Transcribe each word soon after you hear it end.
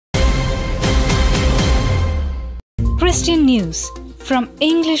Christian news from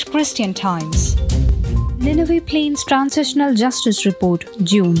English Christian Times. Nineveh Plains Transitional Justice Report,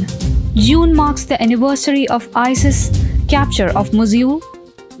 June. June marks the anniversary of ISIS' capture of Mosul,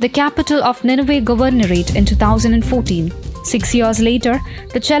 the capital of Nineveh Governorate, in 2014. 6 years later,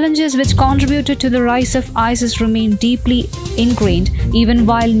 the challenges which contributed to the rise of ISIS remain deeply ingrained even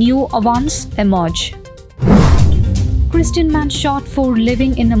while new ones emerge. Christian man shot for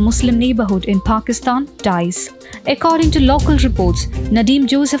living in a Muslim neighborhood in Pakistan dies. According to local reports, Nadeem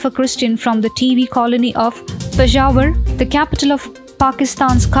Joseph, a Christian from the TV colony of Peshawar, the capital of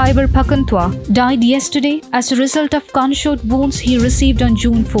Pakistan's Khyber Pakhtunkhwa, died yesterday as a result of gunshot wounds he received on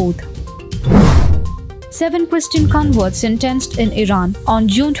June 4th. 7 Christian converts sentenced in Iran. On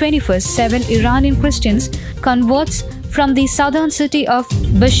June 21st, 7 Iranian Christians converts from the southern city of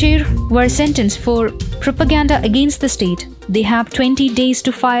Bushehr were sentenced for propaganda against the state. They have 20 days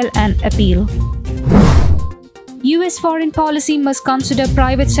to file an appeal. US foreign policy must consider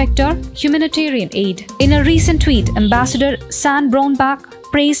private sector humanitarian aid. In a recent tweet, Ambassador San Brownback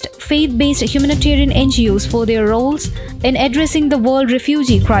praised faith-based humanitarian NGOs for their roles in addressing the world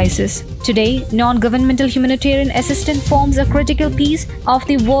refugee crisis. Today, non-governmental humanitarian assistance forms a critical piece of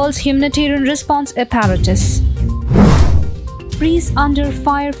the world's humanitarian response apparatus. Priests under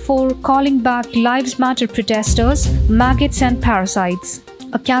fire for calling back Lives Matter protesters, maggots and parasites.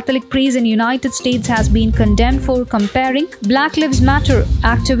 A Catholic priest in the United States has been condemned for comparing Black Lives Matter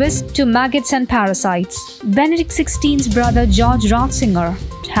activists to maggots and parasites. Benedict XVI's brother George Ratzinger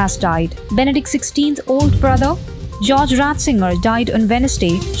has died. Benedict XVI's old brother George Ratzinger died on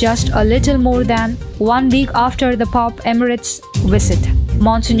Wednesday, just a little more than 1 week after the Pope Emeritus' visit.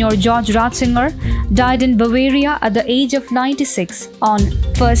 Monsignor George Ratzinger died in Bavaria at the age of 96 on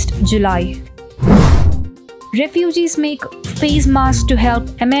 1st July. Refugees make face masks to help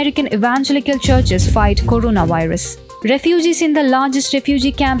American evangelical churches fight coronavirus. Refugees in the largest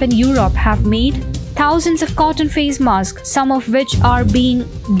refugee camp in Europe have made thousands of cotton face masks, some of which are being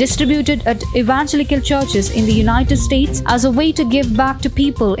distributed at evangelical churches in the United States as a way to give back to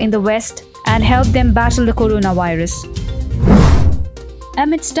people in the West and help them battle the coronavirus.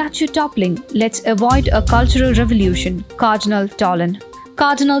 Amid statue toppling, let's avoid a cultural revolution, Cardinal Dolan.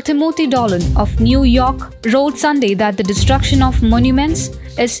 Cardinal Timothy Dolan of New York wrote Sunday that the destruction of monuments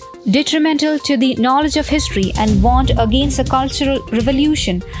is detrimental to the knowledge of history and warned against a cultural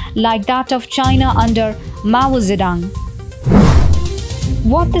revolution like that of China under Mao Zedong.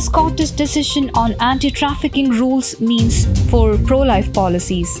 What the Scottish decision on anti-trafficking rules means for pro-life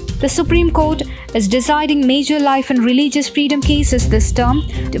policies. The Supreme Court is deciding major life and religious freedom cases this term,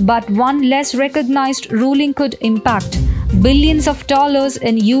 but one less recognized ruling could impact billions of dollars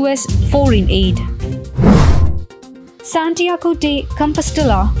in US foreign aid. Santiago de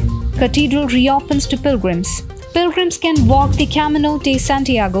Compostela Cathedral reopens to pilgrims. Pilgrims can walk the Camino de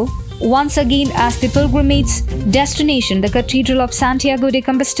Santiago once again as the pilgrimage destination. The Cathedral of Santiago de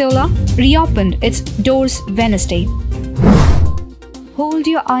Compostela reopened its doors Wednesday. Hold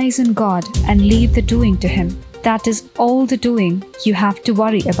your eyes on God and leave the doing to Him. That is all the doing you have to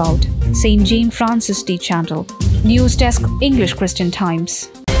worry about. St. Jane Francis de Chantal. News Desk, English Christian Times.